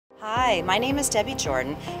Hi, my name is Debbie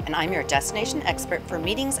Jordan, and I'm your destination expert for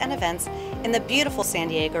meetings and events in the beautiful San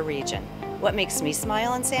Diego region. What makes me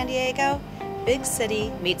smile in San Diego? Big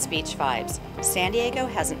city meets beach vibes. San Diego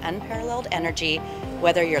has an unparalleled energy,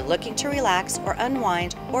 whether you're looking to relax or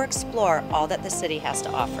unwind or explore all that the city has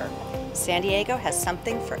to offer. San Diego has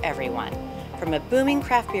something for everyone. From a booming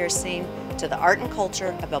craft beer scene to the art and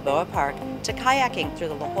culture of Balboa Park to kayaking through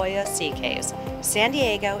the La Jolla Sea Caves, San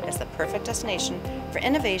Diego is the perfect destination for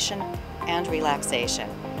innovation and relaxation.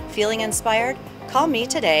 Feeling inspired? Call me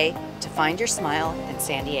today to find your smile in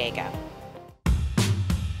San Diego.